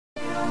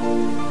Hey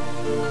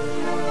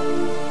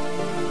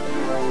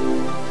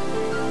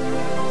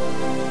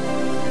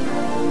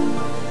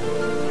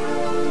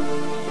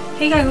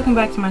guys, welcome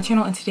back to my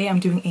channel, and today I'm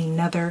doing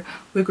another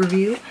wig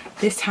review.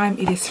 This time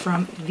it is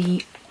from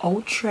the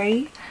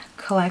Outre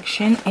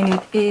collection, and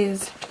it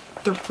is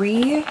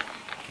 3C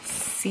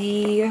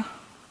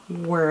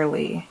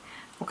Whirly.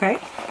 Okay,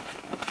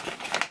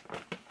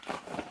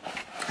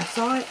 I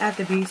saw it at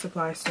the beauty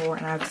supply store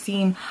and I've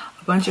seen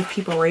a bunch of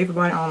people rave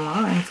about it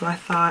online, so I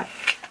thought,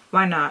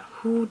 why not?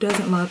 Who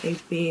doesn't love a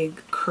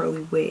big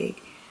curly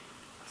wig?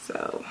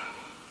 So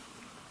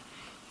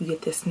you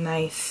get this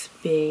nice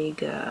big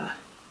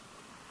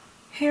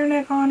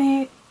hairnet on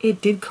it. It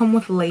did come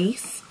with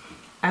lace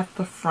at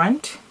the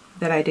front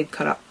that I did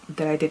cut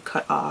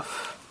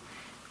off.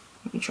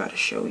 Let me try to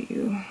show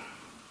you.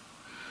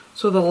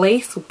 So the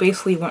lace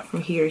basically went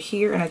from here to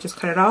here and I just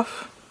cut it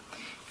off.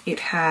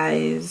 It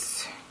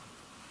has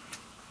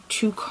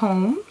 2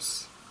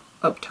 combs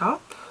up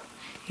top.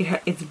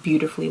 It's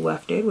beautifully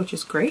wefted, which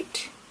is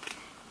great.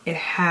 It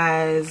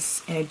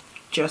has an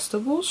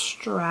adjustable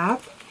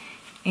strap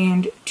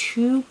and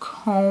 2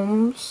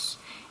 combs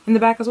in the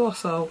back as well.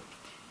 So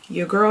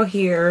your girl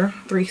here,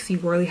 3C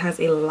Whirly, has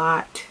a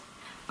lot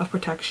of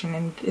protection,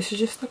 and this is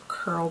just a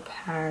curl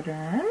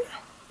pattern.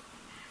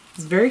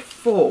 It's very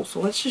full, so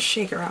let's just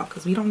shake her out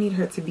because we don't need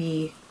her to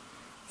be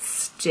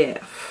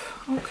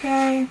stiff.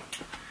 Okay,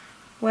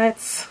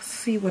 let's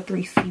see what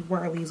 3C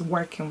Whirly's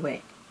working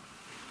with.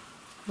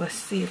 Let's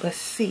see.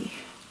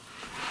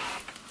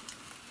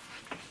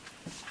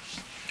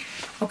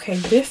 Okay,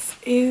 this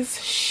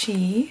is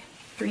she,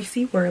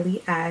 3C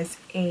Whirly, as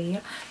a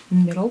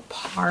middle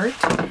part.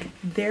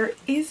 There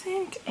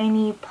isn't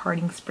any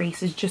parting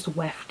space, it's just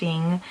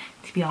wefting,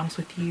 to be honest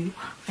with you.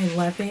 I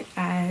love it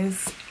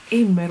as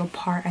a middle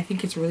part. I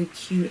think it's really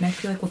cute, and I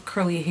feel like with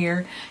curly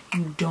hair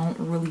you don't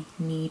really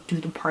need to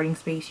do the parting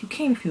space. You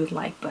can if you would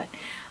like, but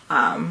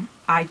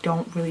I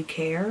don't really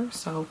care,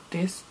 so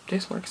this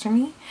works for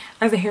me.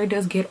 As the hair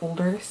does get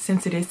older,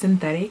 since it is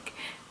synthetic,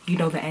 you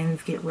know, the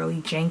ends get really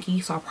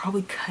janky, so I'll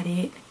probably cut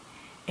it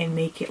and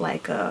make it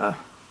like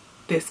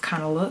this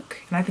kind of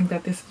look, and I think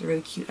that this is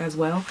really cute as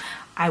well.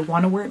 I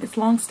want to wear this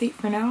long state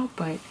for now,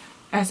 but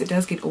as it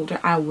does get older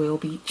I will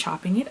be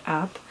chopping it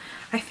up.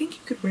 I think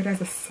you could wear it as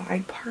a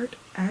side part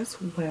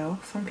as well.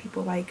 Some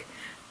people like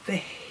the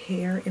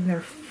hair in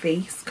their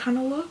face kind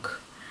of look.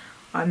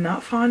 I'm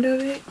not fond of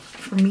it,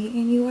 for me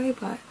anyway,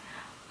 but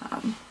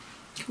you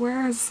can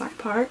wear it as a side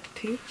part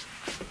too.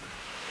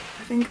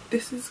 I think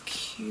this is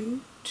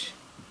cute.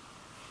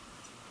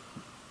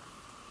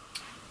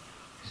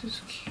 This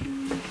is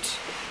cute.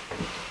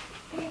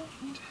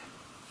 And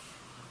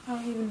I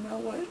don't even know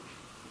what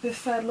this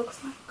side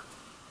looks like.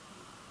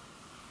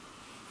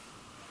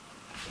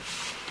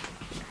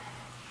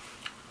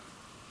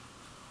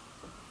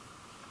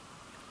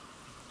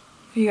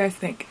 What do you guys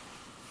think?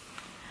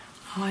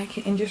 I like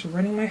it, and just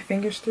running my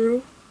fingers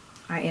through,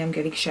 I am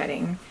getting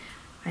shedding.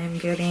 I am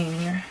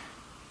getting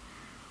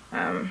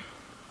a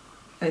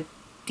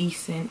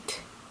decent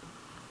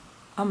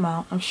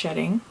amount of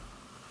shedding,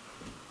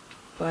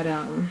 but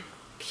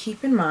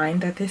keep in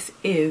mind that this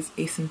is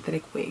a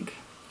synthetic wig.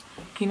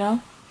 You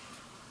know,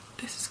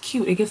 this is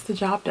cute. It gets the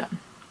job done.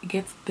 It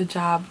gets the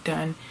job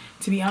done.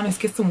 To be honest,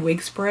 get some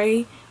wig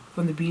spray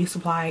from the beauty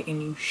supply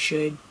and you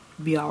should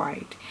be all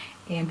right.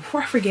 And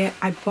before I forget,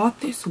 I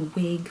bought this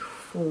wig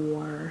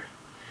for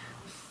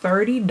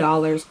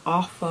 $30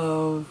 off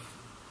of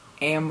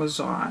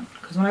Amazon,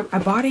 because when I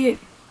bought it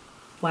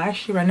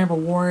last year I never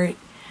wore it,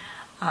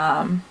 but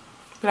I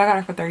got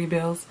it for 30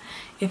 bills.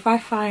 If I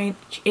find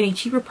any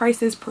cheaper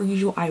prices, per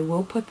usual, I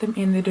will put them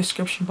in the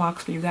description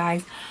box for you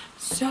guys.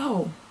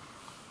 So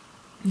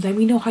let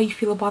me know how you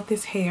feel about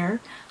this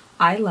hair.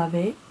 I love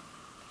it.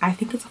 I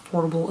think it's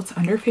affordable. It's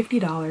under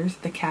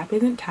 $50. The cap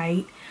isn't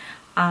tight.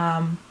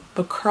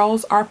 The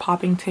curls are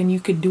poppington. You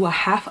could do a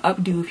half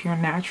updo if you're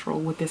natural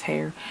with this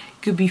hair.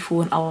 You could be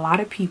fooling a lot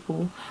of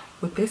people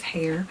with this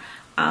hair.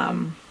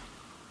 Caption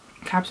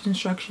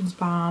instructions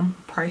bomb.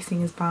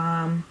 Pricing is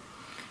bomb.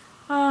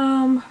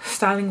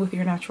 Styling with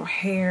your natural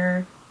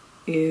hair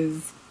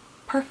is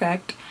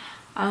perfect.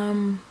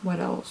 What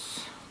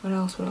else?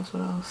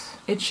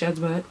 It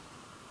sheds, but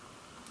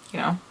you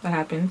know, that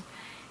happens.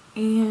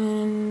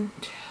 And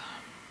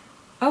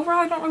overall,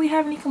 I don't really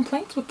have any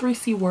complaints with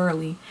 3C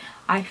Whirly.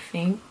 I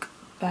think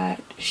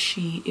that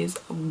she is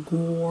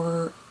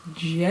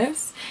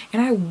gorgeous,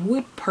 and I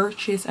would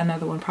purchase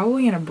another one,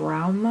 probably in a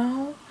brown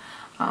though.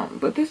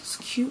 But this is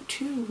cute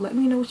too. Let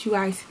me know what you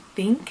guys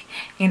think,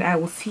 and I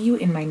will see you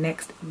in my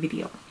next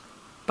video.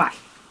 Bye.